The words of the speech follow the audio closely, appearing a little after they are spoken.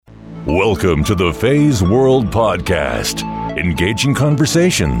Welcome to the Faye's World Podcast, engaging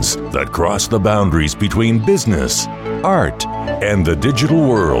conversations that cross the boundaries between business, art, and the digital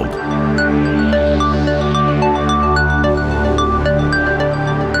world.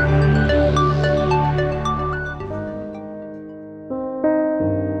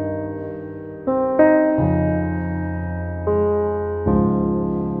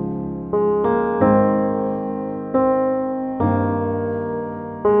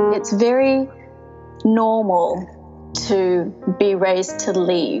 It's very normal to be raised to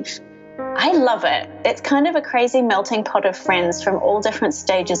leave. I love it. It's kind of a crazy melting pot of friends from all different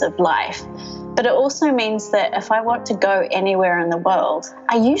stages of life. But it also means that if I want to go anywhere in the world,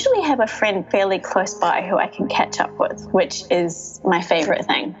 I usually have a friend fairly close by who I can catch up with, which is my favorite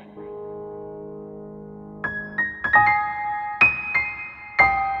thing.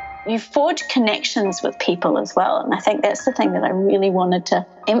 You forge connections with people as well. And I think that's the thing that I really wanted to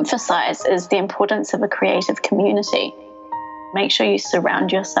emphasize is the importance of a creative community. Make sure you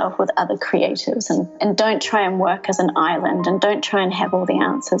surround yourself with other creatives and don't try and work as an island and don't try and have all the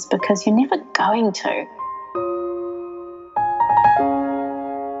answers because you're never going to.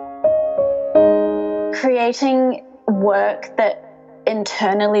 Creating work that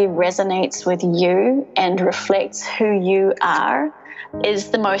internally resonates with you and reflects who you are is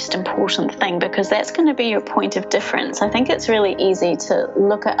the most important thing because that's going to be your point of difference. I think it's really easy to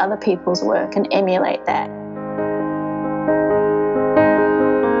look at other people's work and emulate that.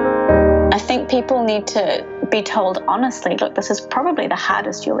 I think people need to be told honestly, look, this is probably the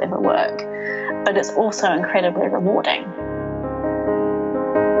hardest you'll ever work, but it's also incredibly rewarding.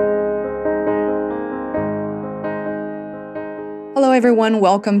 Hello, everyone.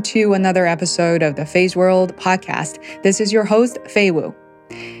 Welcome to another episode of the Faye's World Podcast. This is your host, Fei Wu.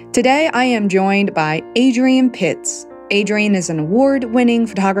 Today, I am joined by Adrian Pitts. Adrian is an award-winning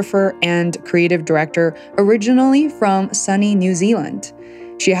photographer and creative director, originally from sunny New Zealand.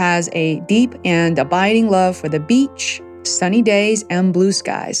 She has a deep and abiding love for the beach, sunny days, and blue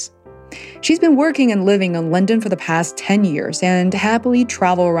skies. She's been working and living in London for the past 10 years and happily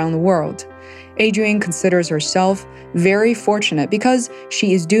travel around the world. Adrian considers herself very fortunate because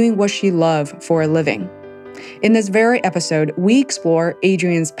she is doing what she loves for a living. In this very episode, we explore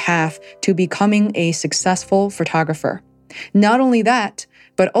Adrian's path to becoming a successful photographer. Not only that,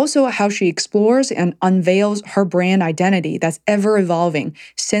 but also how she explores and unveils her brand identity that's ever evolving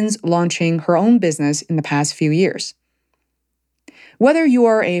since launching her own business in the past few years. Whether you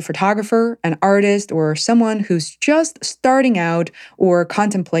are a photographer, an artist, or someone who's just starting out or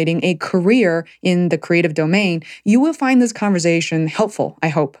contemplating a career in the creative domain, you will find this conversation helpful, I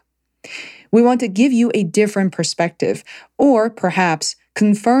hope. We want to give you a different perspective, or perhaps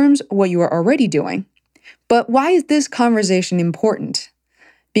confirms what you are already doing. But why is this conversation important?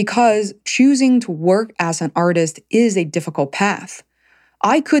 Because choosing to work as an artist is a difficult path.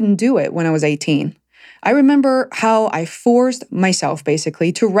 I couldn't do it when I was 18. I remember how I forced myself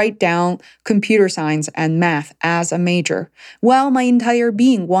basically to write down computer science and math as a major, while my entire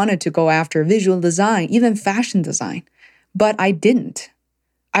being wanted to go after visual design, even fashion design. But I didn't.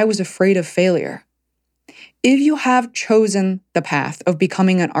 I was afraid of failure. If you have chosen the path of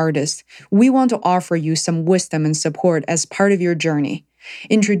becoming an artist, we want to offer you some wisdom and support as part of your journey,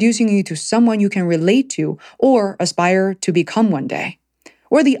 introducing you to someone you can relate to or aspire to become one day.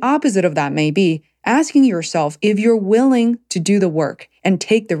 Or the opposite of that may be asking yourself if you're willing to do the work and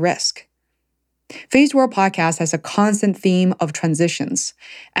take the risk. Faye's World Podcast has a constant theme of transitions.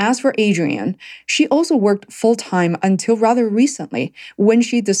 As for Adrian, she also worked full-time until rather recently when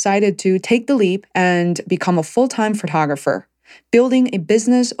she decided to take the leap and become a full-time photographer, building a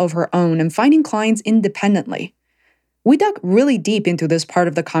business of her own and finding clients independently. We dug really deep into this part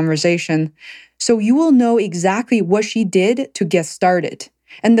of the conversation, so you will know exactly what she did to get started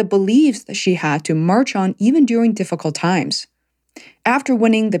and the beliefs that she had to march on even during difficult times. After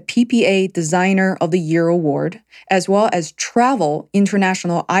winning the PPA Designer of the Year award, as well as Travel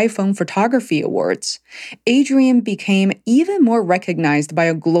International iPhone Photography Awards, Adrian became even more recognized by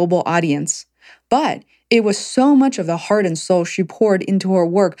a global audience. But it was so much of the heart and soul she poured into her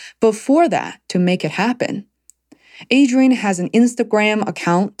work before that to make it happen. Adrian has an Instagram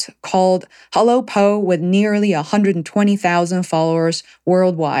account called Hello Po with nearly 120,000 followers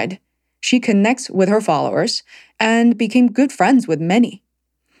worldwide. She connects with her followers and became good friends with many.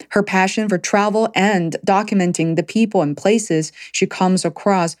 Her passion for travel and documenting the people and places she comes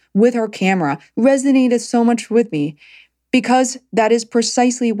across with her camera resonated so much with me because that is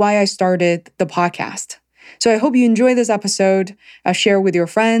precisely why I started the podcast. So I hope you enjoy this episode. Share with your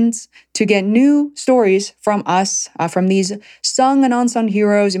friends to get new stories from us, from these sung and unsung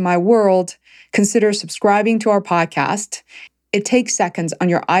heroes in my world. Consider subscribing to our podcast. It takes seconds on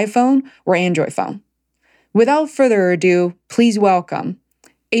your iPhone or Android phone. Without further ado, please welcome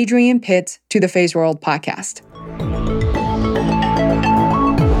Adrian Pitts to the Phase World podcast.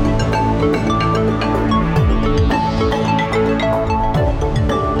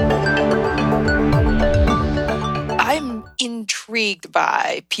 I'm intrigued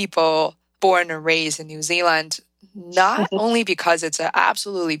by people born and raised in New Zealand, not only because it's an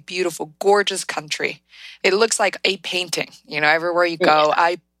absolutely beautiful, gorgeous country. It looks like a painting, everywhere you go.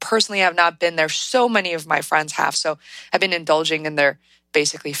 I personally have not been there. So many of my friends have. So I've been indulging in their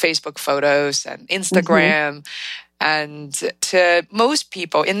basically Facebook photos and Instagram. And to most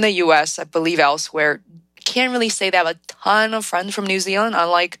people in the US, I believe elsewhere, can't really say they have a ton of friends from New Zealand,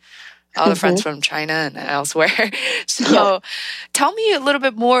 unlike other friends from China and elsewhere. So tell me a little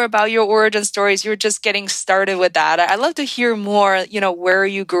bit more about your origin stories. You're just getting started with that. I'd love to hear more, where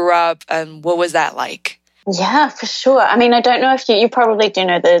you grew up and what was that like? Yeah, for sure. I mean, I don't know if you probably do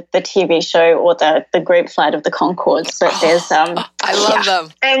know the TV show or the group Flight of the Conchords, but there's I love them.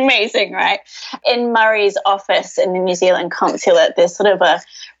 Amazing, right? In Murray's office in the New Zealand consulate, there's sort of a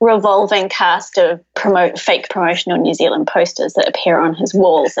revolving cast of fake promotional New Zealand posters that appear on his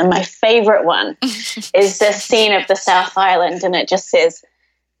walls. And my favorite one is this scene of the South Island, and it just says,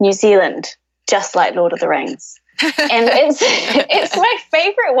 New Zealand, just like Lord of the Rings. And it's my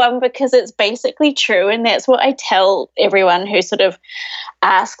favorite one because it's basically true, and that's what I tell everyone who sort of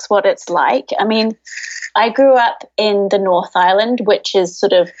asks what it's like. I mean, I grew up in the North Island, which is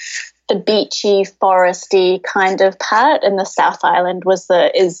sort of the beachy, foresty kind of part, and the South Island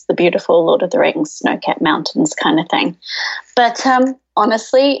is the beautiful Lord of the Rings, snow-capped mountains kind of thing. But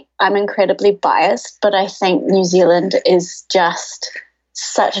honestly, I'm incredibly biased, but I think New Zealand is just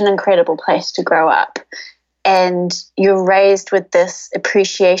such an incredible place to grow up. And you're raised with this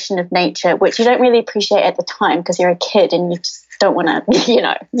appreciation of nature, which you don't really appreciate at the time because you're a kid and you just don't want to,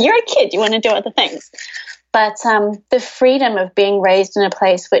 you're a kid, you want to do other things. But the freedom of being raised in a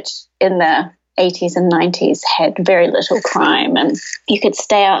place which in the 80s and 90s had very little crime, and you could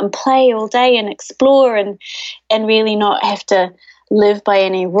stay out and play all day and explore and really not have to live by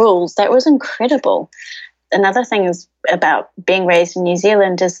any rules, that was incredible. Another thing is about being raised in New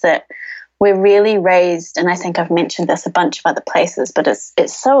Zealand is that we're really raised, and I think I've mentioned this a bunch of other places, but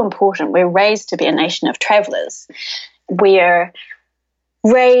it's so important. We're raised to be a nation of travelers. We're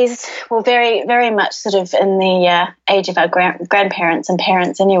raised, very, very much sort of in the age of our grandparents and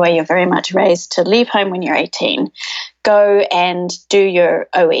parents anyway, you're very much raised to leave home when you're 18, go and do your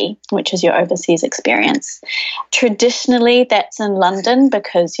OE, which is your overseas experience. Traditionally, that's in London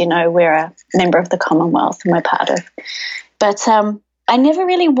because, we're a member of the Commonwealth and we're part of. But I never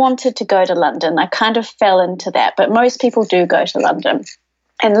really wanted to go to London. I kind of fell into that, but most people do go to London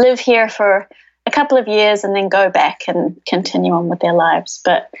and live here for a couple of years and then go back and continue on with their lives.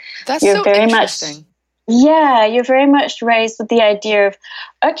 But that's you're so very interesting. You're very much raised with the idea of,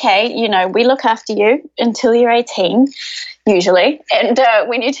 okay, we look after you until you're 18, usually. And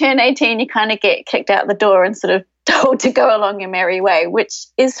when you turn 18, you kind of get kicked out the door and sort of told to go along your merry way, which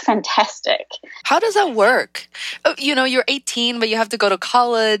is fantastic. How does that work? You're 18, but you have to go to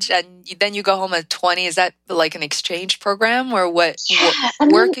college and then you go home at 20. Is that like an exchange program or what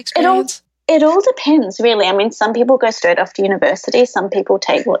work experience? It all depends, really. I mean, some people go straight off to university. Some people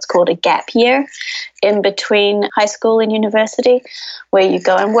take what's called a gap year in between high school and university, where you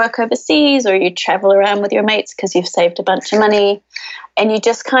go and work overseas or you travel around with your mates because you've saved a bunch of money and you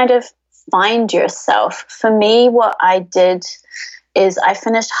just kind of find yourself. For me, what I did is I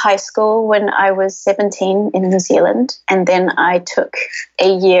finished high school when I was 17 in New Zealand, and then I took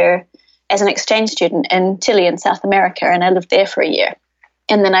a year as an exchange student in Chile in South America, and I lived there for a year.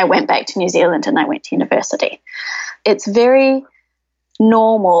 And then I went back to New Zealand and I went to university. It's very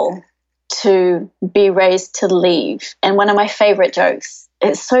normal to be raised to leave. And one of my favorite jokes,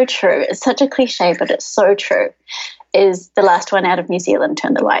 it's so true, it's such a cliche, but it's so true, is the last one out of New Zealand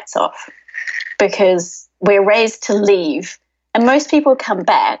turned the lights off. Because we're raised to leave. And most people come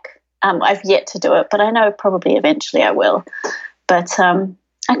back. I've yet to do it, but I know probably eventually I will. But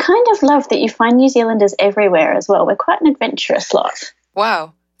I kind of love that you find New Zealanders everywhere as well. We're quite an adventurous lot.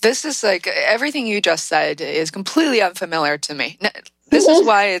 Wow. This is like everything you just said is completely unfamiliar to me. This is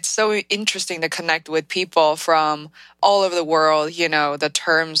why it's so interesting to connect with people from all over the world. You know, the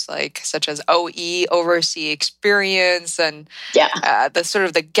terms like such as OE, overseas experience, and the sort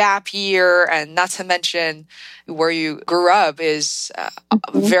of the gap year, and not to mention where you grew up is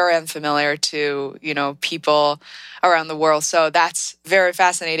very unfamiliar to, you know, people around the world. So that's very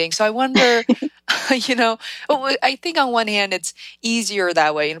fascinating. So I wonder, you know, I think on one hand, it's easier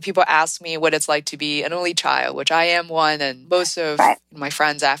that way. You know, people ask me what it's like to be an only child, which I am one, and most of my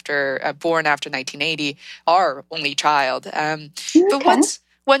friends born after 1980 are only child. But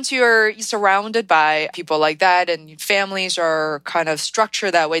once you're surrounded by people like that and families are kind of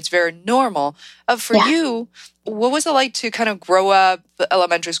structured that way, it's very normal. For you, what was it like to kind of grow up,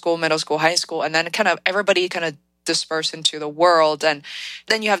 elementary school, middle school, high school, and then kind of everybody kind of disperse into the world, and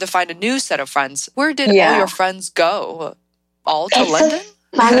then you have to find a new set of friends? Where did all your friends go? All to London?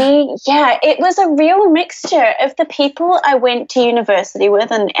 Funny. Yeah, it was a real mixture of the people I went to university with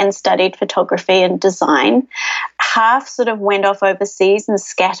and studied photography and design. Half sort of went off overseas and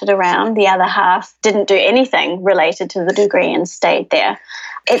scattered around. The other half didn't do anything related to the degree and stayed there.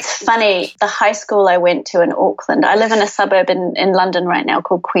 It's funny, the high school I went to in Auckland, I live in a suburb in London right now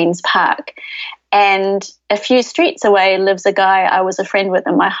called Queen's Park. And a few streets away lives a guy I was a friend with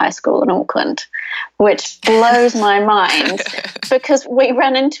in my high school in Auckland, which blows my mind because we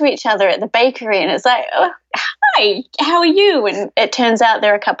run into each other at the bakery and it's like, oh, hi, how are you? And it turns out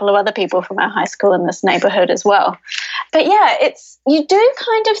there are a couple of other people from our high school in this neighborhood as well. But yeah, you do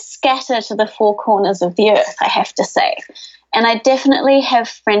kind of scatter to the four corners of the earth, I have to say. And I definitely have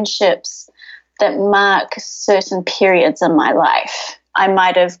friendships that mark certain periods in my life. I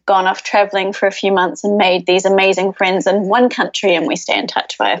might have gone off traveling for a few months and made these amazing friends in one country, and we stay in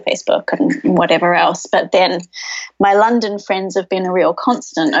touch via Facebook and whatever else. But then my London friends have been a real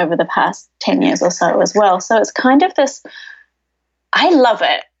constant over the past 10 years or so as well. So it's kind of this, I love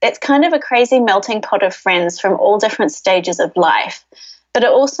it. It's kind of a crazy melting pot of friends from all different stages of life. But it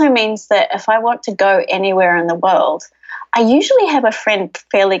also means that if I want to go anywhere in the world, I usually have a friend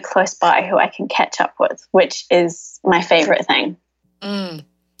fairly close by who I can catch up with, which is my favorite thing.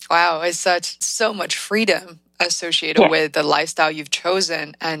 Wow, it's so much freedom associated with the lifestyle you've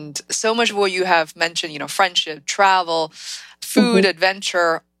chosen, and so much of what you have mentioned, you know, friendship, travel, food,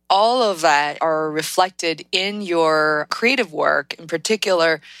 adventure, all of that are reflected in your creative work, in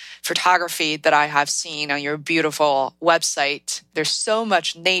particular photography that I have seen on your beautiful website. There's so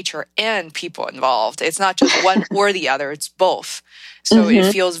much nature and people involved. It's not just one or the other, it's both. So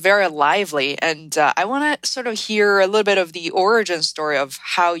it feels very lively. And I want to sort of hear a little bit of the origin story of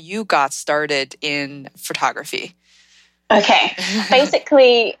how you got started in photography. Okay.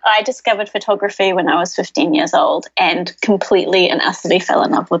 Basically, I discovered photography when I was 15 years old and completely and utterly fell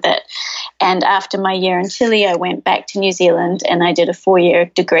in love with it. And after my year in Chile, I went back to New Zealand and I did a 4-year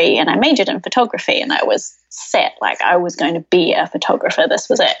degree and I majored in photography, and I was set, like I was going to be a photographer. This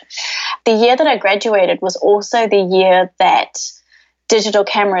was it. The year that I graduated was also the year that digital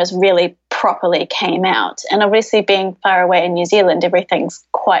cameras really properly came out. And obviously being far away in New Zealand, everything's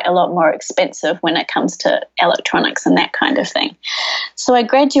quite a lot more expensive when it comes to electronics and that kind of thing. So I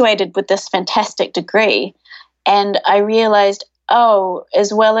graduated with this fantastic degree and I realized,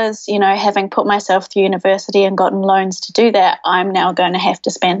 as well as, you know, having put myself through university and gotten loans to do that, I'm now going to have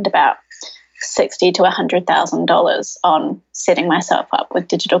to spend about $60,000 to $100,000 on setting myself up with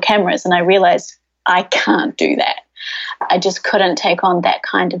digital cameras. And I realized I can't do that. I just couldn't take on that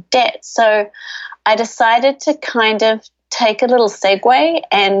kind of debt. So I decided to kind of take a little segue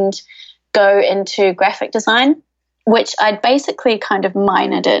and go into graphic design, which I'd basically kind of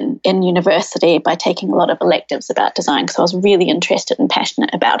minored in university by taking a lot of electives about design because I was really interested and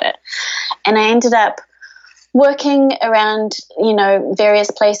passionate about it. And I ended up working around, you know,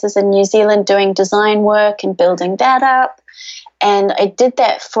 various places in New Zealand doing design work and building that up. And I did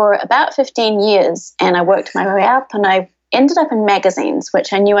that for about 15 years and I worked my way up and I ended up in magazines,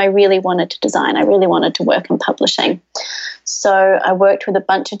 which I knew I really wanted to design. I really wanted to work in publishing. So I worked with a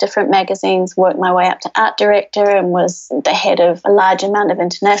bunch of different magazines, worked my way up to art director and was the head of a large amount of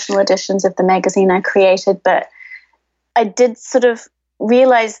international editions of the magazine I created. But I did sort of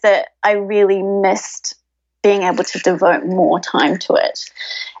realize that I really missed being able to devote more time to it.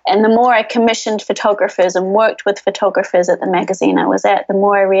 And the more I commissioned photographers and worked with photographers at the magazine I was at, the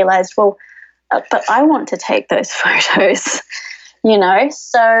more I realized, but I want to take those photos, you know.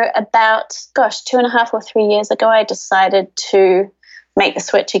 So about, 2.5 or 3 years ago, I decided to make the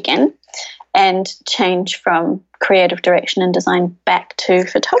switch again and change from creative direction and design back to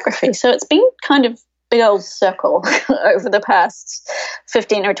photography. So it's been kind of big old circle over the past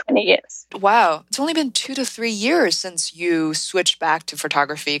 15 or 20 years. Wow. It's only been 2 to 3 years since you switched back to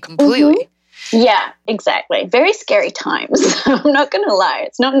photography completely. Yeah, exactly. Very scary times. I'm not going to lie.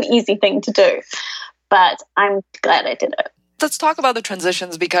 It's not an easy thing to do, but I'm glad I did it. Let's talk about the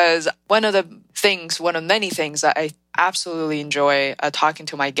transitions, because one of many things that I absolutely enjoy talking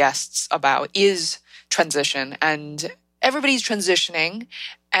to my guests about is transition. And everybody's transitioning,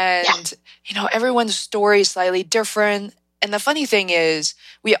 and everyone's story is slightly different. And the funny thing is,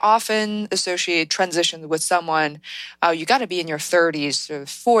 we often associate transition with someone, you got to be in your 30s or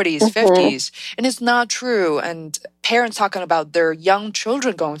 40s, 50s. And it's not true. And parents talking about their young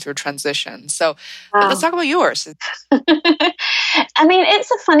children going through transition. So let's talk about yours. I mean,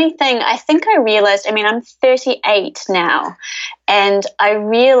 it's a funny thing. I think I realized, I'm 38 now. And I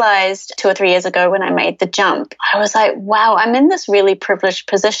realized 2 or 3 years ago when I made the jump, I was like, wow, I'm in this really privileged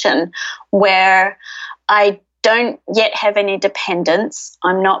position where I don't yet have any dependents.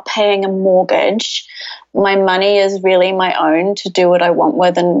 I'm not paying a mortgage. My money is really my own to do what I want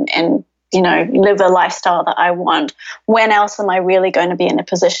with and live a lifestyle that I want. When else am I really going to be in a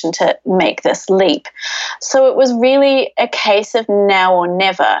position to make this leap? So it was really a case of now or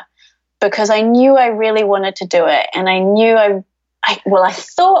never, because I knew I really wanted to do it, and I knew I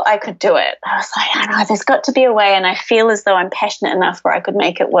thought I could do it. I was like, I don't know, there's got to be a way, and I feel as though I'm passionate enough where I could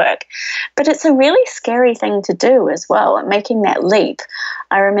make it work. But it's a really scary thing to do as well, making that leap.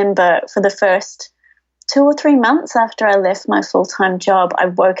 I remember for the first 2 or 3 months after I left my full-time job, I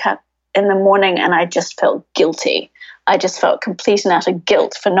woke up in the morning and I just felt guilty. I just felt complete and utter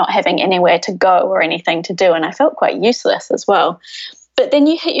guilt for not having anywhere to go or anything to do, and I felt quite useless as well. But then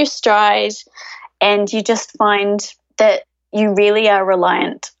you hit your stride and you just find that you really are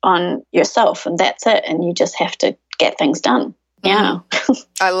reliant on yourself, and that's it. And you just have to get things done. Yeah.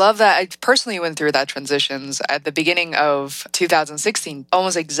 I love that. I personally went through that transitions at the beginning of 2016,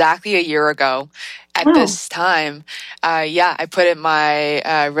 almost exactly a year ago. At this time, I put in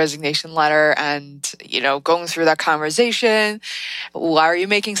my resignation letter, and, going through that conversation, why are you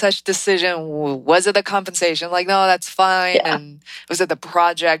making such a decision? Was it the compensation? Like, no, that's fine. Yeah. And was it the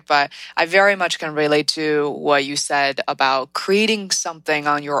project? But I very much can relate to what you said about creating something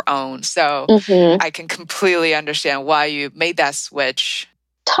on your own. So I can completely understand why you made that switch.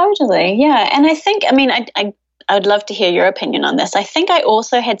 Totally. Yeah. And I think, I would love to hear your opinion on this. I think I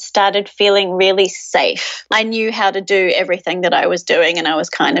also had started feeling really safe. I knew how to do everything that I was doing, and I was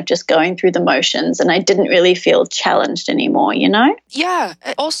kind of just going through the motions, and I didn't really feel challenged anymore, Yeah.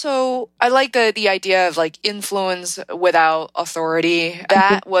 Also, I like the idea of like influence without authority.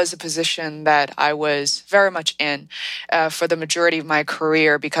 That was a position that I was very much in for the majority of my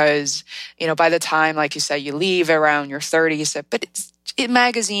career, because, by the time, like you said, you leave around your 30s, but in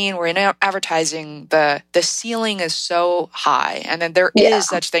magazine or in advertising, the ceiling is so high, and then there is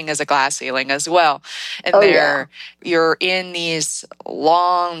such thing as a glass ceiling as well. And you're in these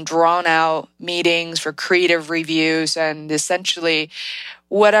long, drawn out meetings for creative reviews, and essentially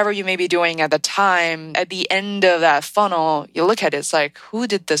whatever you may be doing at the time, at the end of that funnel, you look at it, it's like, who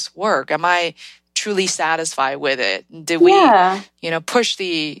did this work? Am I truly satisfied with it? Did we, push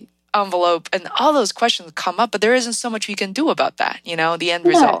the envelope? And all those questions come up, but there isn't so much you can do about that, the end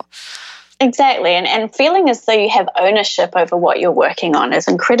result. Exactly. And feeling as though you have ownership over what you're working on is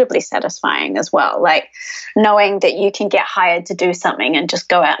incredibly satisfying as well. Like knowing that you can get hired to do something and just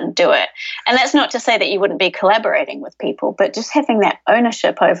go out and do it. And that's not to say that you wouldn't be collaborating with people, but just having that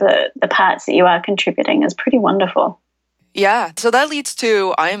ownership over the parts that you are contributing is pretty wonderful. Yeah. So that leads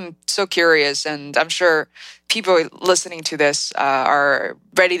to, I'm so curious, and I'm sure people listening to this are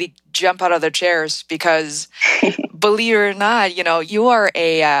ready to jump out of their chairs, because believe it or not, you are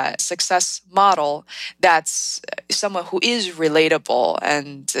a success model that's someone who is relatable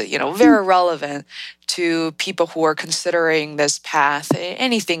and, very relevant to people who are considering this path,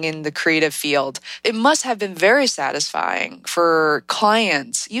 anything in the creative field. It must have been very satisfying for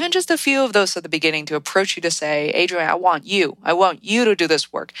clients, even just a few of those at the beginning, to approach you to say, Adrienne, I want you to do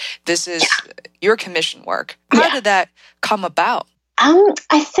this work. This is your commission work. How did that come about?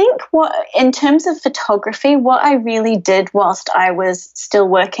 I think in terms of photography, what I really did whilst I was still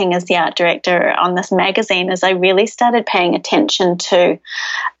working as the art director on this magazine is I really started paying attention to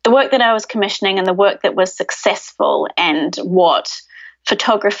the work that I was commissioning and the work that was successful, and what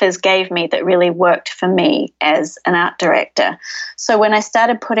photographers gave me that really worked for me as an art director. So when I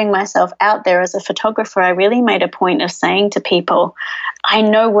started putting myself out there as a photographer, I really made a point of saying to people, I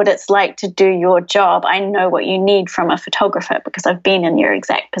know what it's like to do your job. I know what you need from a photographer, because I've been in your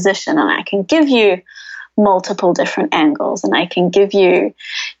exact position, and I can give you multiple different angles, and I can give you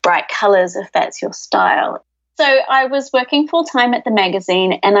bright colors if that's your style. So I was working full time at the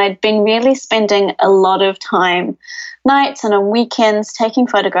magazine, and I'd been really spending a lot of time nights and on weekends taking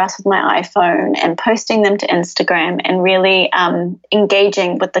photographs with my iPhone and posting them to Instagram, and really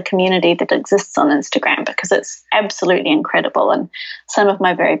engaging with the community that exists on Instagram, because it's absolutely incredible. And some of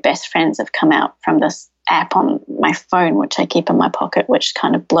my very best friends have come out from this app on my phone, which I keep in my pocket, which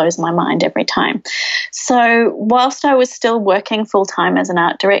kind of blows my mind every time. So whilst I was still working full time as an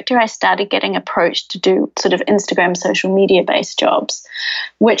art director, I started getting approached to do sort of Instagram social media based jobs,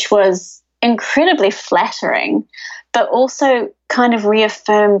 which was incredibly flattering, but also kind of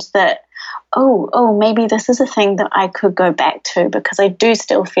reaffirmed that, maybe this is a thing that I could go back to, because I do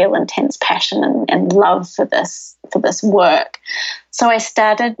still feel intense passion and love for this work. So I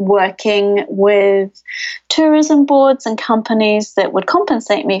started working with tourism boards and companies that would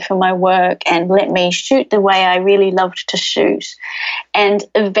compensate me for my work and let me shoot the way I really loved to shoot. And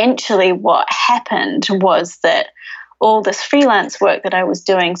eventually what happened was that all this freelance work that I was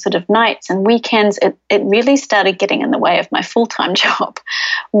doing sort of nights and weekends, it really started getting in the way of my full-time job,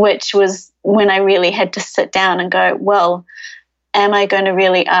 which was when I really had to sit down and go, well, am I going to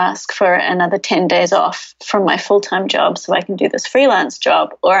really ask for another 10 days off from my full-time job so I can do this freelance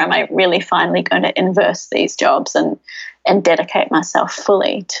job? Or am I really finally going to inverse these jobs and dedicate myself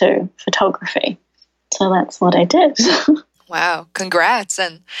fully to photography? So that's what I did. Wow, congrats.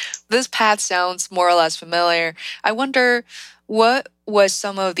 And this path sounds more or less familiar. I wonder, what was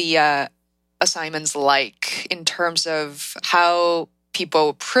some of the assignments like in terms of how people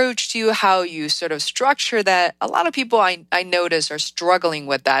approached you, how you sort of structure that? A lot of people I notice are struggling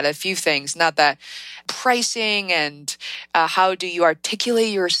with that. A few things, not that pricing and how do you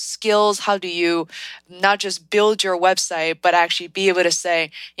articulate your skills? How do you not just build your website, but actually be able to say,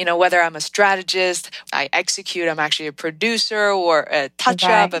 whether I'm a strategist, I execute, I'm actually a producer or a touch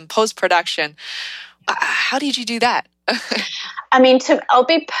up and post-production. How did you do that? I mean, I'll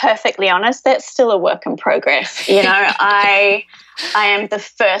be perfectly honest, that's still a work in progress. I am the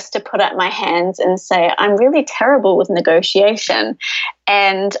first to put up my hands and say, I'm really terrible with negotiation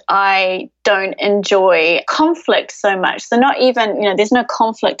and I don't enjoy conflict so much. So not even, there's no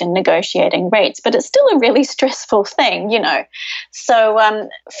conflict in negotiating rates, but it's still a really stressful thing, So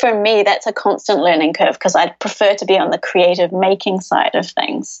for me, that's a constant learning curve, because I'd prefer to be on the creative making side of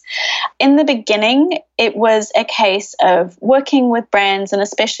things. In the beginning, it was a case of working with brands and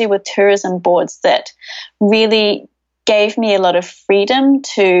especially with tourism boards that really gave me a lot of freedom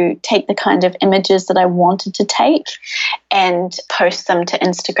to take the kind of images that I wanted to take and post them to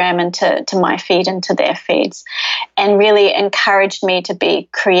Instagram and to my feed and to their feeds, and really encouraged me to be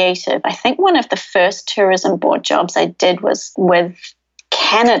creative. I think one of the first tourism board jobs I did was with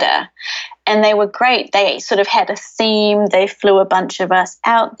Canada, and they were great. They sort of had a theme. They flew a bunch of us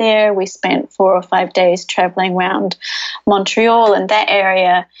out there. We spent 4 or 5 days traveling around Montreal and that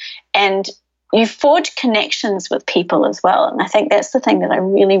area, and you forge connections with people as well. And I think that's the thing that I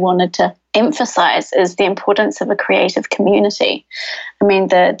really wanted to emphasize, is the importance of a creative community. I mean,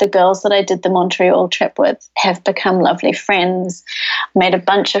 the girls that I did the Montreal trip with have become lovely friends, made a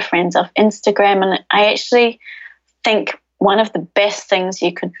bunch of friends off Instagram. And I actually think one of the best things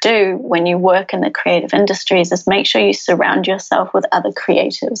you could do when you work in the creative industries is make sure you surround yourself with other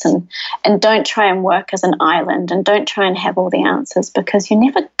creatives, and don't try and work as an island, and don't try and have all the answers, because you're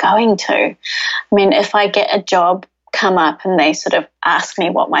never going to. I mean, if I get a job come up and they sort of ask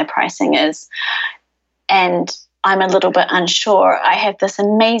me what my pricing is and I'm a little bit unsure, I have this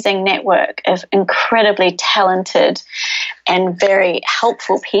amazing network of incredibly talented and very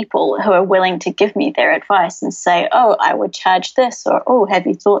helpful people who are willing to give me their advice and say, oh, I would charge this, or, oh, have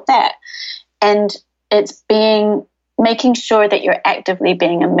you thought that? And it's making sure that you're actively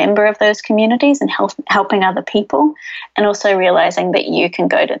being a member of those communities and helping other people, and also realizing that you can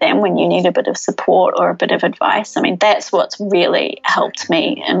go to them when you need a bit of support or a bit of advice. I mean, that's what's really helped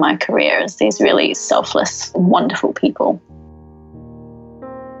me in my career, is these really selfless, wonderful people.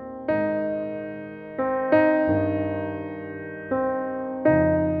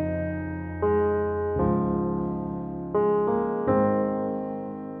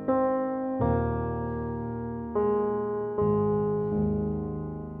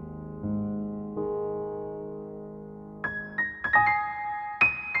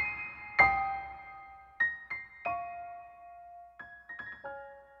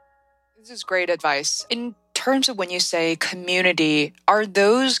 This is great advice. In terms of when you say community, are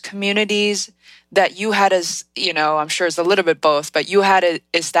those communities that you had as, I'm sure it's a little bit both, but you had it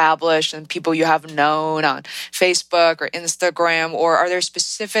established and people you have known on Facebook or Instagram, or are there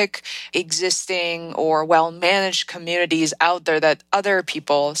specific existing or well-managed communities out there that other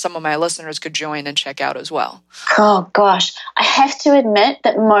people, some of my listeners, could join and check out as well? Oh, gosh. I have to admit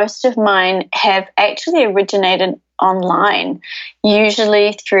that most of mine have actually originated online,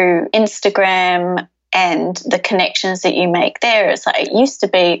 usually through Instagram and the connections that you make there. It's like it used to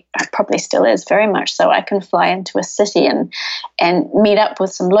be, it probably still is very much so. I can fly into a city and meet up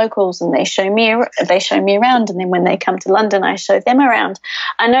with some locals, and they show me around. And then when they come to London, I show them around.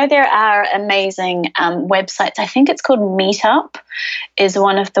 I know there are amazing websites. I think it's called Meetup is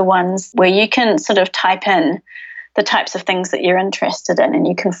one of the ones where you can sort of type in the types of things that you're interested in, and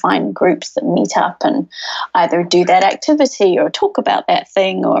you can find groups that meet up and either do that activity or talk about that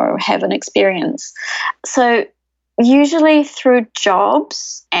thing or have an experience. So usually through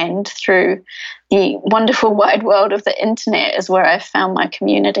jobs and through the wonderful wide world of the internet is where I've found my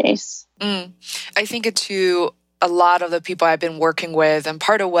communities. I think it too. A lot of the people I've been working with, and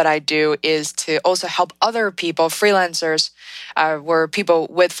part of what I do is to also help other people, freelancers, or people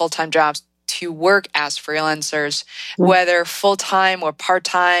with full-time jobs, to work as freelancers, whether full-time or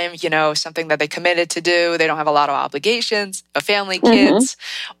part-time, something that they committed to do. They don't have a lot of obligations, a family, kids,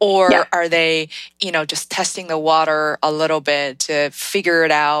 or are they, just testing the water a little bit to figure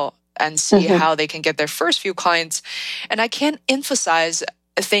it out and see how they can get their first few clients. And I can't emphasize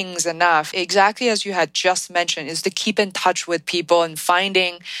things enough. Exactly as you had just mentioned, is to keep in touch with people and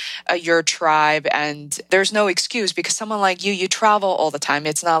finding your tribe. And there's no excuse, because someone like you travel all the time.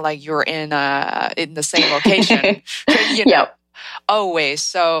 It's not like you're in the same location, always.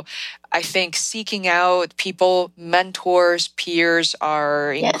 So I think seeking out people, mentors, peers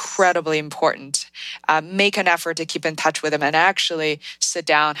are incredibly important. Make an effort to keep in touch with them and actually sit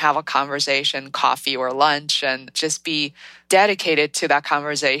down, have a conversation, coffee or lunch, and just be dedicated to that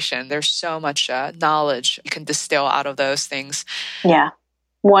conversation. There's so much knowledge you can distill out of those things. Yeah,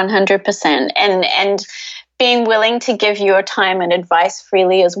 100%. And being willing to give your time and advice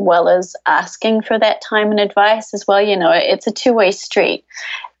freely, as well as asking for that time and advice as well. It's a two-way street.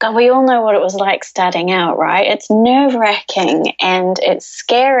 God, we all know what it was like starting out, right? It's nerve-wracking and it's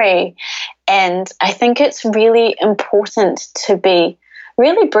scary. And I think it's really important to be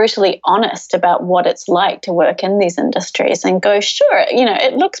really brutally honest about what it's like to work in these industries and go, sure,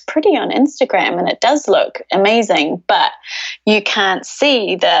 it looks pretty on Instagram and it does look amazing, but you can't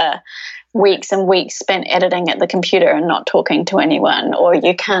see the weeks and weeks spent editing at the computer and not talking to anyone, or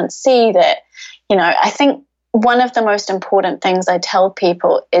you can't see that, I think one of the most important things I tell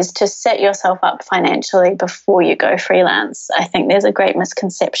people is to set yourself up financially before you go freelance. I think there's a great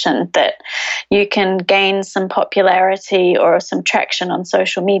misconception that you can gain some popularity or some traction on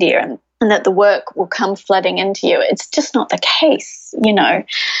social media and that the work will come flooding into you. It's just not the case.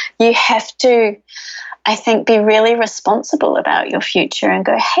 You have to, I think, be really responsible about your future and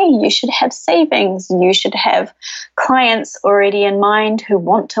go, hey, you should have savings. You should have clients already in mind who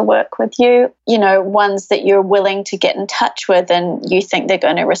want to work with you, ones that you're willing to get in touch with and you think they're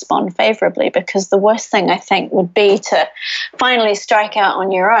going to respond favorably. Because the worst thing, I think, would be to finally strike out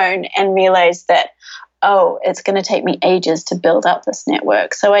on your own and realize that, oh, it's going to take me ages to build up this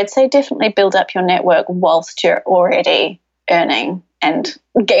network. So I'd say definitely build up your network whilst you're already earning and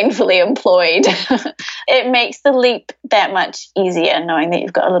gainfully employed. It makes the leap that much easier knowing that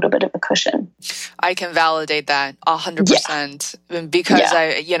you've got a little bit of a cushion. I can validate that 100% because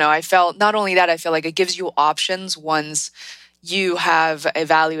I felt not only that, I feel like it gives you options once you have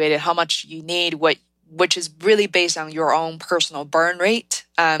evaluated how much you need, which is really based on your own personal burn rate.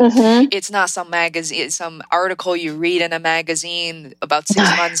 It's not some magazine, some article you read in a magazine about 6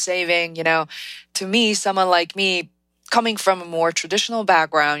 months saving. To me, someone like me, coming from a more traditional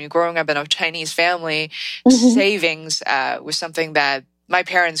background, growing up in a Chinese family, savings was something that my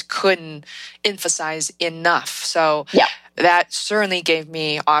parents couldn't emphasize enough. So that certainly gave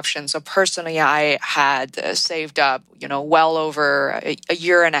me options. So personally, I had saved up, well over a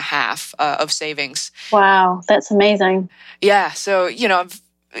year and a half of savings. Wow, that's amazing. Yeah. So,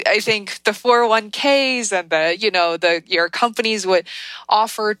 I think the 401ks and your companies would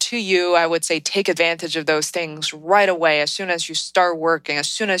offer to you, I would say, take advantage of those things right away. As soon as you start working, as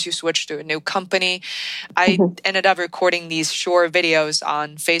soon as you switch to a new company, I ended up recording these short videos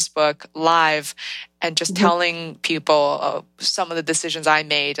on Facebook Live and just telling people some of the decisions I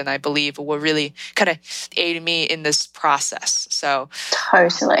made and I believe will really kind of aid me in this process. So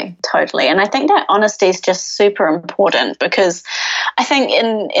Totally. And I think that honesty is just super important because I think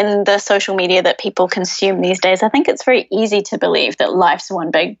in the social media that people consume these days, I think it's very easy to believe that life's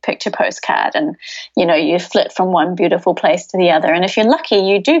one big picture postcard and, you flit from one beautiful place to the other. And if you're lucky,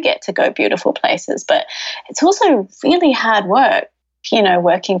 you do get to go beautiful places. But it's also really hard work,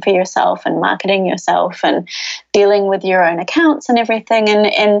 working for yourself and marketing yourself and dealing with your own accounts and everything.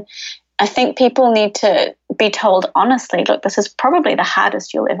 And I think people need to be told honestly, look, this is probably the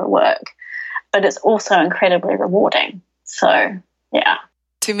hardest you'll ever work, but it's also incredibly rewarding. So, yeah.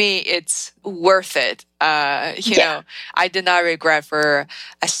 To me, it's worth it. I did not regret for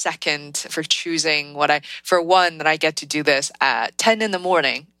a second for choosing for one, that I get to do this at 10 in the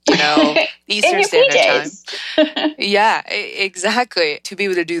morning, Eastern Standard Time. Yeah, exactly. To be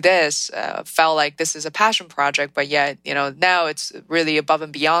able to do this felt like this is a passion project, but yet, now it's really above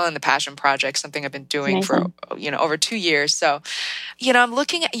and beyond the passion project, something I've been doing for, over 2 years. So, I'm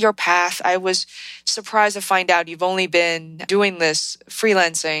looking at your path. I was surprised to find out you've only been doing this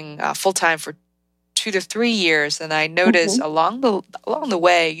freelancing full-time for 2 to 3 years, and I noticed along the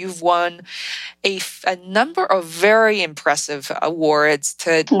way you've won a number of very impressive awards.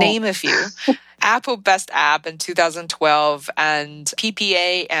 To name a few: Apple Best App in 2012, and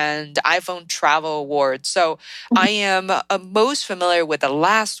PPA and iPhone Travel Awards. So I am most familiar with the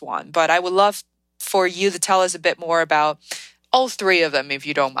last one, but I would love for you to tell us a bit more about all three of them, if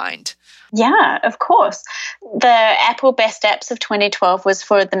you don't mind. Yeah, of course. The Apple Best Apps of 2012 was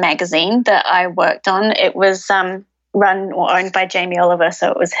for the magazine that I worked on. It was run or owned by Jamie Oliver, so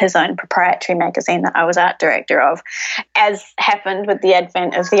it was his own proprietary magazine that I was art director of. As happened with the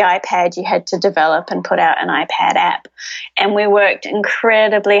advent of the iPad, you had to develop and put out an iPad app. And we worked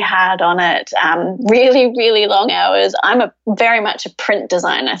incredibly hard on it, really, really long hours. I'm very much a print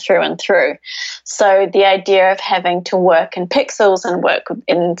designer through and through. So the idea of having to work in pixels and work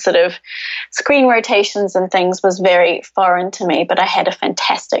in sort of screen rotations and things was very foreign to me, but I had a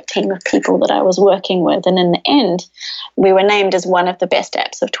fantastic team of people that I was working with. And in the end, we were named as one of the best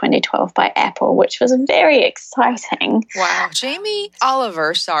apps of 2012 by Apple, which was very exciting. Wow. Jamie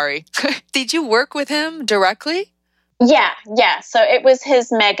Oliver, sorry. Did you work with him directly? Yeah. So it was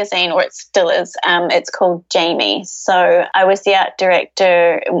his magazine, or it still is. It's called Jamie. So I was the art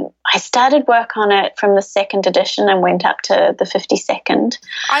director. I started work on it from the second edition and went up to the 52nd.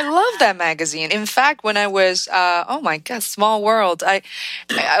 I love that magazine. In fact, when I was, oh my God, Small World, I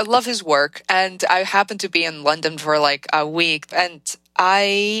love his work. And I happened to be in London for like a week, and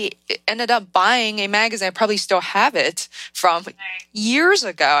I ended up buying a magazine. I probably still have it from years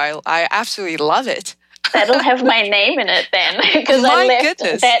ago. I absolutely love it. That'll have my name in it then, because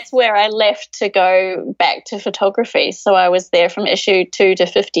that's where I left to go back to photography. So I was there from issue 2 to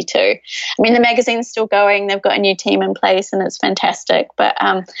 52. I mean, the magazine's still going. They've got a new team in place and it's fantastic. But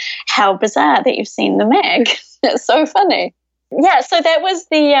how bizarre that you've seen the mag. It's so funny. Yeah, so that was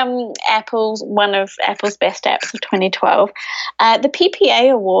the one of Apple's best apps of 2012. The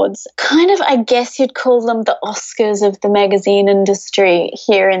PPA Awards, kind of, I guess you'd call them the Oscars of the magazine industry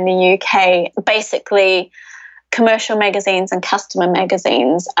here in the UK. Basically, commercial magazines and customer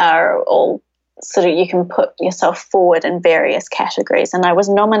magazines are all sort of, you can put yourself forward in various categories. And I was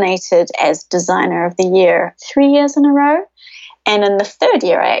nominated as Designer of the Year 3 years in a row. And in the third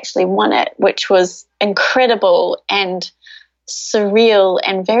year, I actually won it, which was incredible and surreal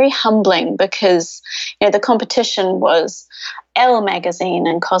and very humbling, because the competition was Elle magazine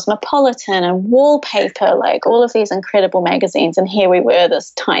and Cosmopolitan and Wallpaper, like all of these incredible magazines, and here we were,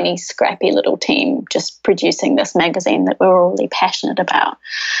 this tiny scrappy little team just producing this magazine that we were all really passionate about.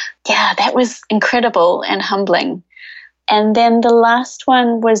 Yeah, that was incredible and humbling. And then the last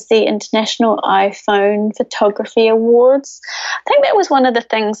one was the International iPhone Photography Awards. I think that was one of the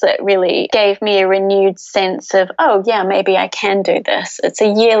things that really gave me a renewed sense of, oh, yeah, maybe I can do this. It's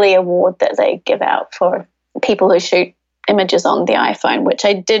a yearly award that they give out for people who shoot images on the iPhone, which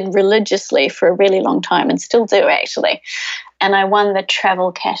I did religiously for a really long time and still do, actually. And I won the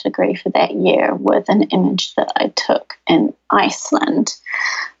travel category for that year with an image that I took in Iceland.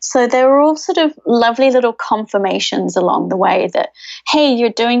 So they were all sort of lovely little confirmations along the way that, hey,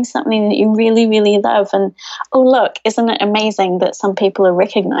 you're doing something that you really, really love. And, oh, look, isn't it amazing that some people are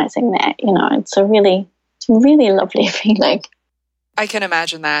recognizing that? It's a really lovely feeling. I can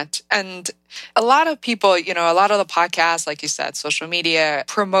imagine that. And a lot of people, a lot of the podcasts, like you said, social media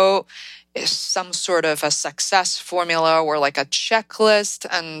promote some sort of a success formula or like a checklist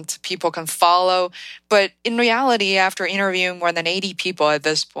and people can follow. But in reality, after interviewing more than 80 people at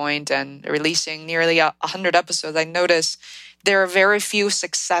this point and releasing nearly 100 episodes, I noticed there are very few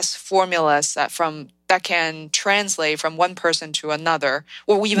success formulas that can translate from one person to another,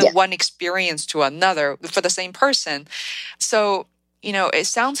 or even one experience to another for the same person. So it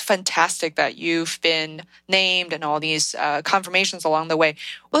sounds fantastic that you've been named and all these confirmations along the way.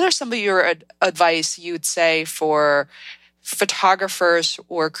 What are some of your advice you'd say for photographers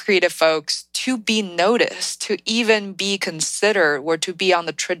or creative folks to be noticed, to even be considered, or to be on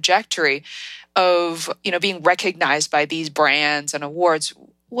the trajectory of, being recognized by these brands and awards?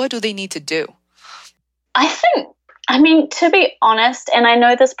 What do they need to do? I mean, to be honest, and I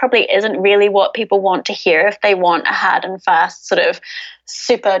know this probably isn't really what people want to hear if they want a hard and fast sort of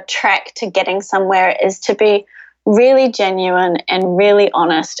super track to getting somewhere, is to be really genuine and really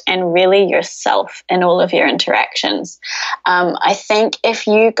honest and really yourself in all of your interactions. I think if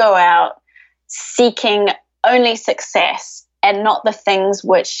you go out seeking only success and not the things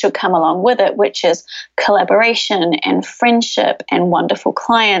which should come along with it, which is collaboration and friendship and wonderful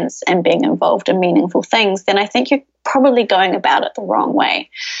clients and being involved in meaningful things, then I think you're probably going about it the wrong way.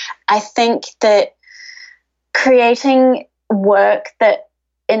 I think that creating work that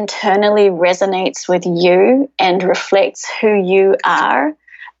internally resonates with you and reflects who you are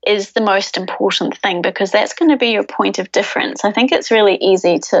is the most important thing, because that's going to be your point of difference. I think it's really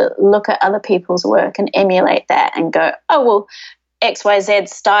easy to look at other people's work and emulate that and go, oh, well, XYZ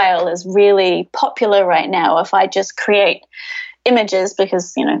style is really popular right now. If I just create images,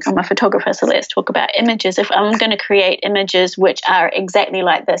 because, I'm a photographer, so let's talk about images. If I'm going to create images which are exactly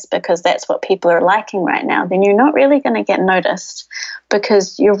like this because that's what people are liking right now, then you're not really going to get noticed,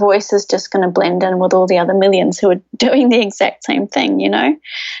 because your voice is just going to blend in with all the other millions who are doing the exact same thing,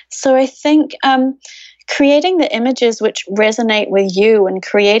 So I think creating the images which resonate with you and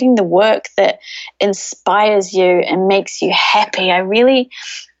creating the work that inspires you and makes you happy.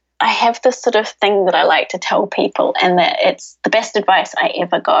 I have this sort of thing that I like to tell people, and that it's the best advice I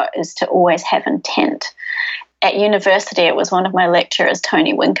ever got is to always have intent. At university, it was one of my lecturers,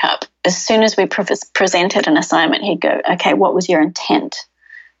 Tony Wincup. As soon as we presented an assignment, he'd go, okay, what was your intent?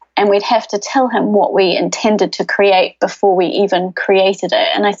 And we'd have to tell him what we intended to create before we even created it.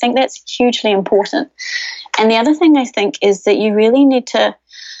 And I think that's hugely important. And the other thing I think is that you really need to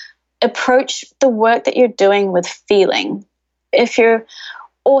approach the work that you're doing with feeling. If you're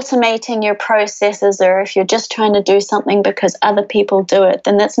automating your processes, or if you're just trying to do something because other people do it,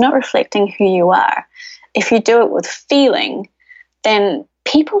 then that's not reflecting who you are. If you do it with feeling, then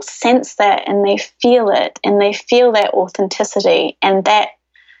people sense that and they feel it and they feel that authenticity, and that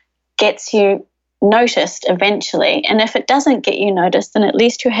gets you noticed eventually. And if it doesn't get you noticed, then at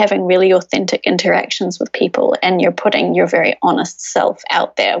least you're having really authentic interactions with people and you're putting your very honest self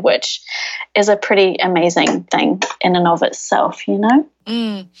out there, which is a pretty amazing thing in and of itself,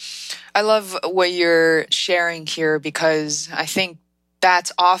 I love what you're sharing here, because I think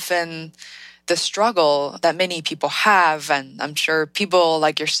that's often the struggle that many people have. And I'm sure people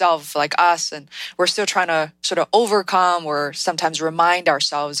like yourself, like us, and we're still trying to sort of overcome or sometimes remind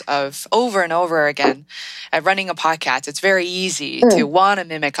ourselves of over and over again. At running a podcast, it's very easy to want to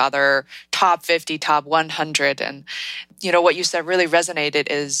mimic other top 50, top 100. And, what you said really resonated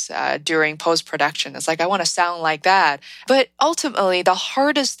is during post-production. It's like, I want to sound like that. But ultimately, the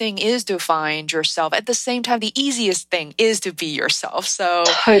hardest thing is to find yourself. At the same time, the easiest thing is to be yourself. So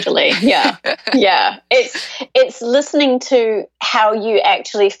totally. Yeah. Yeah. It's listening to how you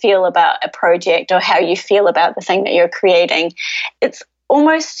actually feel about a project or how you feel about the thing that you're creating. It's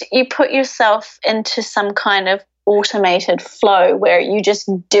almost you put yourself into some kind of automated flow where you just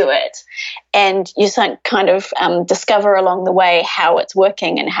do it, and you kind of discover along the way how it's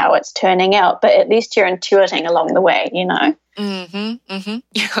working and how it's turning out, but at least you're intuiting along the way,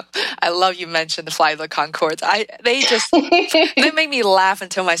 I love you mentioned the Flight of the Conchords. They make me laugh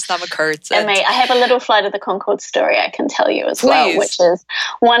until my stomach hurts. And mate, I have a little Flight of the Conchords story I can tell you as well, Please. which is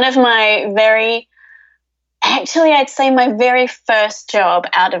one of my Actually, I'd say my very first job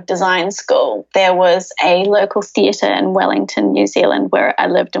out of design school. There was a local theatre in Wellington, New Zealand, where I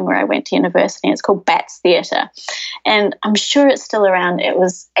lived and where I went to university. It's called Bats Theatre. And I'm sure it's still around. It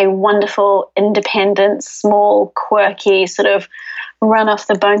was a wonderful, independent, small, quirky, sort of run off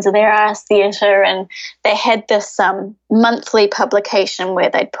the bones of their ass theatre. And they had this monthly publication where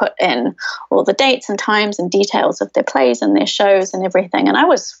they'd put in all the dates and times and details of their plays and their shows and everything. And I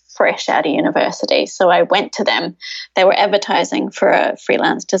was fresh out of university, so I went to them. They were advertising for a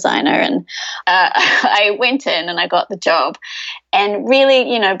freelance designer, and I went in and I got the job. And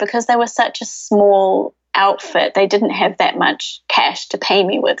really, because they were such a small outfit, they didn't have that much cash to pay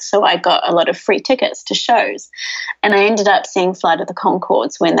me with, so I got a lot of free tickets to shows, and I ended up seeing Flight of the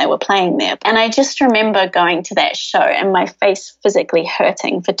Conchords when they were playing there. And I just remember going to that show and my face physically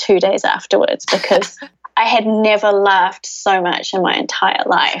hurting for 2 days afterwards, because I had never laughed so much in my entire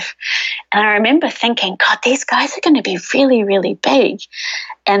life. And I remember thinking, God, these guys are going to be really, really big.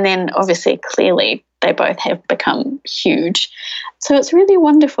 And then obviously, clearly, they both have become huge. So it's really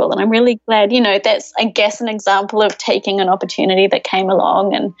wonderful. And I'm really glad, that's, I guess, an example of taking an opportunity that came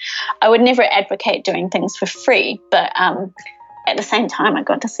along. And I would never advocate doing things for free. But at the same time, I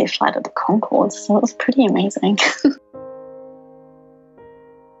got to see Flight of the Conchords. So it was pretty amazing.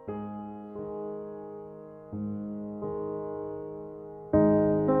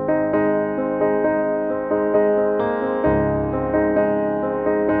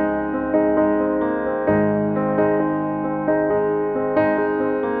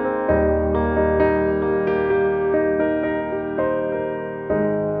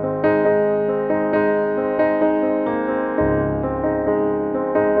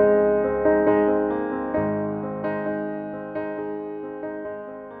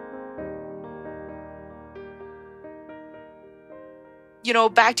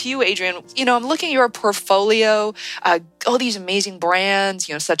 Back to you, Adrienne. I'm looking at your portfolio, all these amazing brands,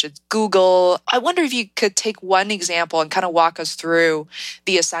 such as Google. I wonder if you could take one example and kind of walk us through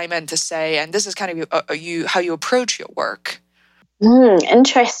the assignment to say, and this is kind of how you approach your work.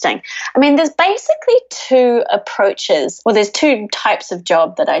 Interesting. I mean, there's basically two approaches. Well, there's two types of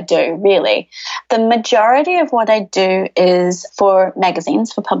job that I do, really. The majority of what I do is for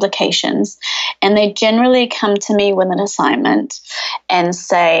magazines, for publications, and they generally come to me with an assignment and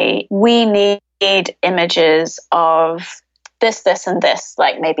say, we need images of this, this, and this.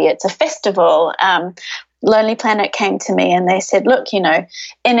 Like maybe it's a festival. Lonely Planet came to me and they said, look, in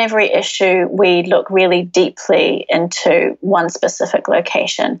every issue, we look really deeply into one specific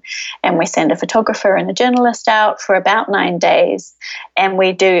location, and we send a photographer and a journalist out for about 9 days, and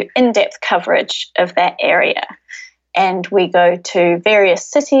we do in-depth coverage of that area. And we go to various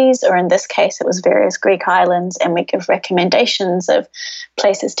cities, or in this case, it was various Greek islands, and we give recommendations of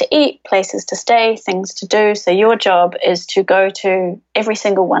places to eat, places to stay, things to do. So your job is to go to every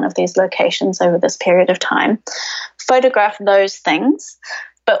single one of these locations over this period of time, photograph those things,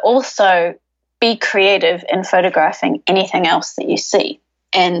 but also be creative in photographing anything else that you see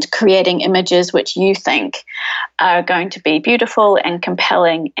and creating images which you think are going to be beautiful and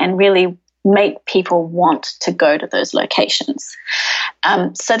compelling and really make people want to go to those locations.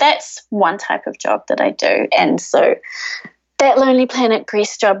 So that's one type of job that I do. And so that Lonely Planet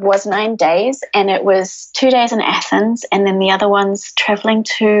Greece job was 9 days, and it was 2 days in Athens, and then the other one's traveling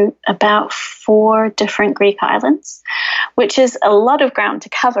to about 4 different Greek islands, which is a lot of ground to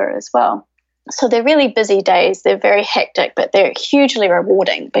cover as well. So they're really busy days. They're very hectic, but they're hugely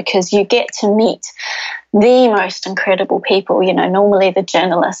rewarding because you get to meet the most incredible people. Normally the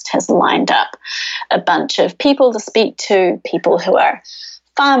journalist has lined up a bunch of people to speak to, people who are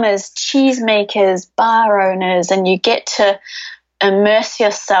farmers, cheesemakers, bar owners, and you get to immerse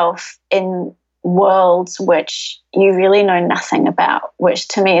yourself in worlds which you really know nothing about, which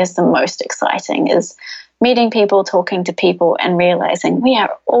to me is the most exciting, is meeting people, talking to people, and realizing we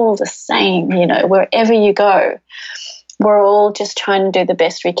are all the same, wherever you go. We're all just trying to do the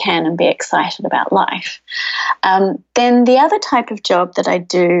best we can and be excited about life. Then the other type of job that I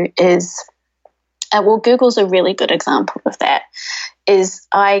do is, Google's a really good example of that, is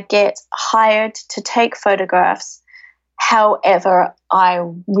I get hired to take photographs however I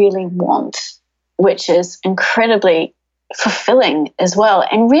really want, which is incredibly fulfilling as well,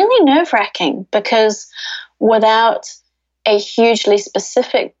 and really nerve-wracking because without a hugely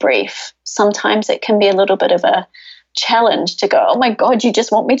specific brief, sometimes it can be a little bit of a challenge to go, oh my God, you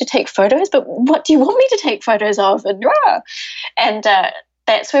just want me to take photos, but what do you want me to take photos of? And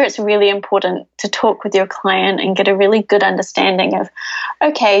that's where it's really important to talk with your client and get a really good understanding of,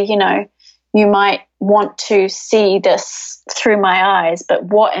 okay, you might want to see this through my eyes, but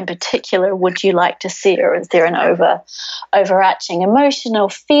what in particular would you like to see? Or is there an overarching emotional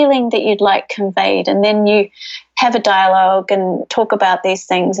feeling that you'd like conveyed? And then you have a dialogue and talk about these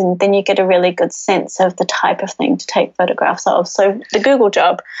things, and then you get a really good sense of the type of thing to take photographs of. So the Google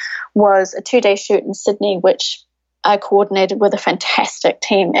job was a 2-day shoot in Sydney, which I coordinated with a fantastic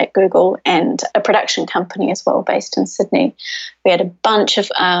team at Google and a production company as well based in Sydney. We had a bunch of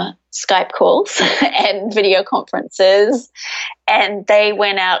Skype calls and video conferences, and they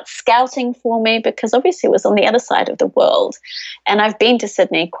went out scouting for me because obviously it was on the other side of the world. And I've been to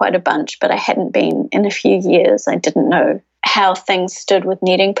Sydney quite a bunch, but I hadn't been in a few years. I didn't know how things stood with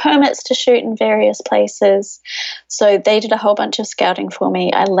needing permits to shoot in various places. So they did a whole bunch of scouting for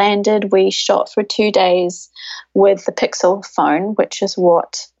me. I landed, we shot for 2 days with the Pixel phone, which is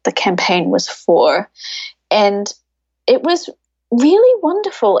what the campaign was for. And it was really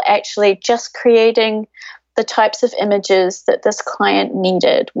wonderful, actually, just creating the types of images that this client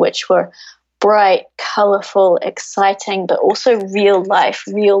needed, which were bright, colorful, exciting, but also real life,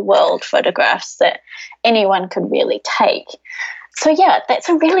 real world photographs that anyone could really take. So yeah, that's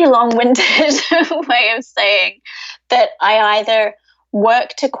a really long-winded way of saying that I either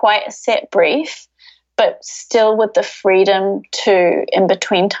work to quite a set brief, but still with the freedom to, in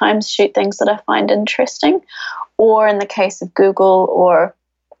between times, shoot things that I find interesting. Or in the case of Google or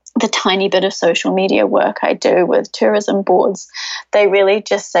the tiny bit of social media work I do with tourism boards, they really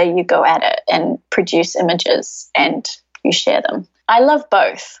just say you go at it and produce images and you share them. I love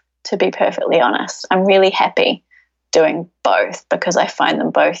both, to be perfectly honest. I'm really happy doing both because I find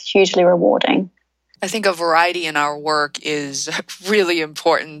them both hugely rewarding. I think a variety in our work is really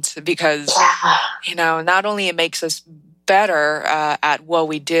important because, not only it makes us better at what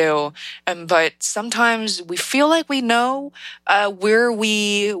we do, but sometimes we feel like we know where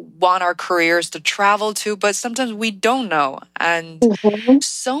we want our careers to travel to, but sometimes we don't know. And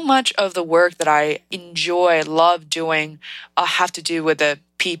so much of the work that I enjoy, love doing, have to do with the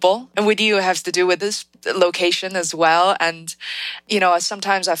people. And with you, it has to do with this location as well. And,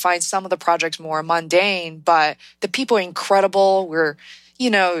 sometimes I find some of the projects more mundane, but the people are incredible. We're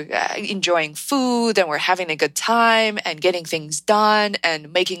enjoying food and we're having a good time and getting things done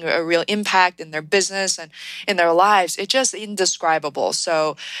and making a real impact in their business and in their lives. It's just indescribable.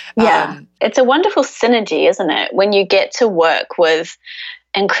 So, it's a wonderful synergy, isn't it? When you get to work with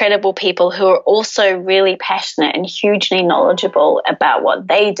incredible people who are also really passionate and hugely knowledgeable about what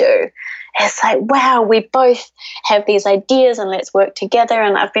they do. It's like, wow, we both have these ideas and let's work together.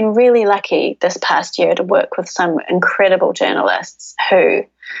 And I've been really lucky this past year to work with some incredible journalists who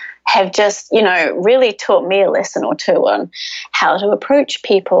have just, really taught me a lesson or two on how to approach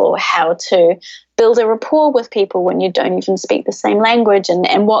people, how to build a rapport with people when you don't even speak the same language,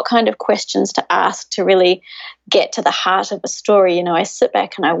 and what kind of questions to ask to really get to the heart of a story. I sit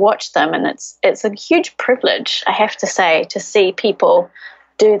back and I watch them, and it's a huge privilege, I have to say, to see people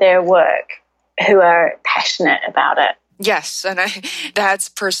do their work who are passionate about it. Yes, and that's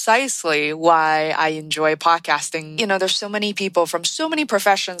precisely why I enjoy podcasting. There's so many people from so many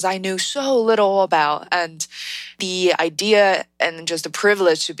professions I knew so little about, and the idea and just the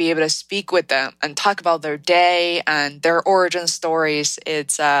privilege to be able to speak with them and talk about their day and their origin stories,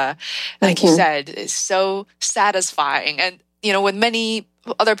 it's, like you said, it's so satisfying. And, with many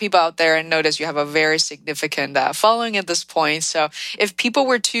other people out there, and notice you have a very significant following at this point. So if people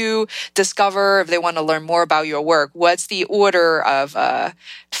were to discover, if they want to learn more about your work, what's the order of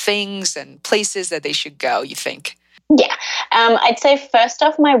things and places that they should go, you think? Yeah, I'd say first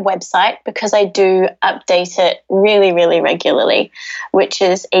off my website, because I do update it really, really regularly, which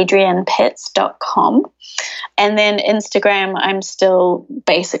is adriennepitts.com. And then Instagram, I'm still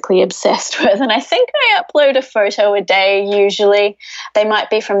basically obsessed with. And I think I upload a photo a day usually. They might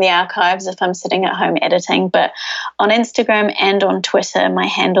be from the archives if I'm sitting at home editing. But on Instagram and on Twitter, my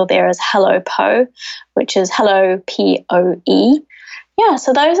handle there is Hello Poe, which is Hello Poe. Yeah,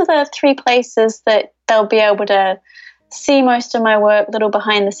 so those are the three places that they'll be able to see most of my work, little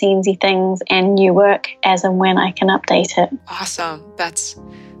behind the scenesy things, and new work as and when I can update it. Awesome. That's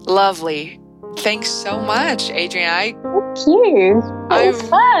lovely. Thanks so much, Adrienne. Thank you. That was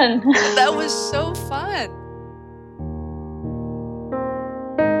fun. That was so fun.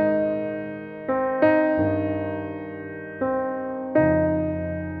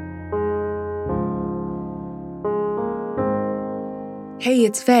 Hey,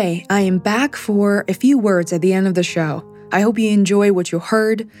 it's Faye. I am back for a few words at the end of the show. I hope you enjoy what you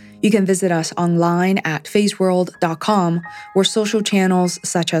heard. You can visit us online at fazeworld.com, or social channels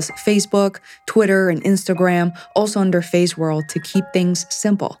such as Facebook, Twitter, and Instagram, also under Fazeworld, to keep things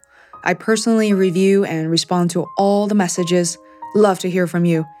simple. I personally review and respond to all the messages. Love to hear from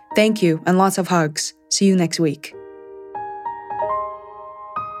you. Thank you, and lots of hugs. See you next week.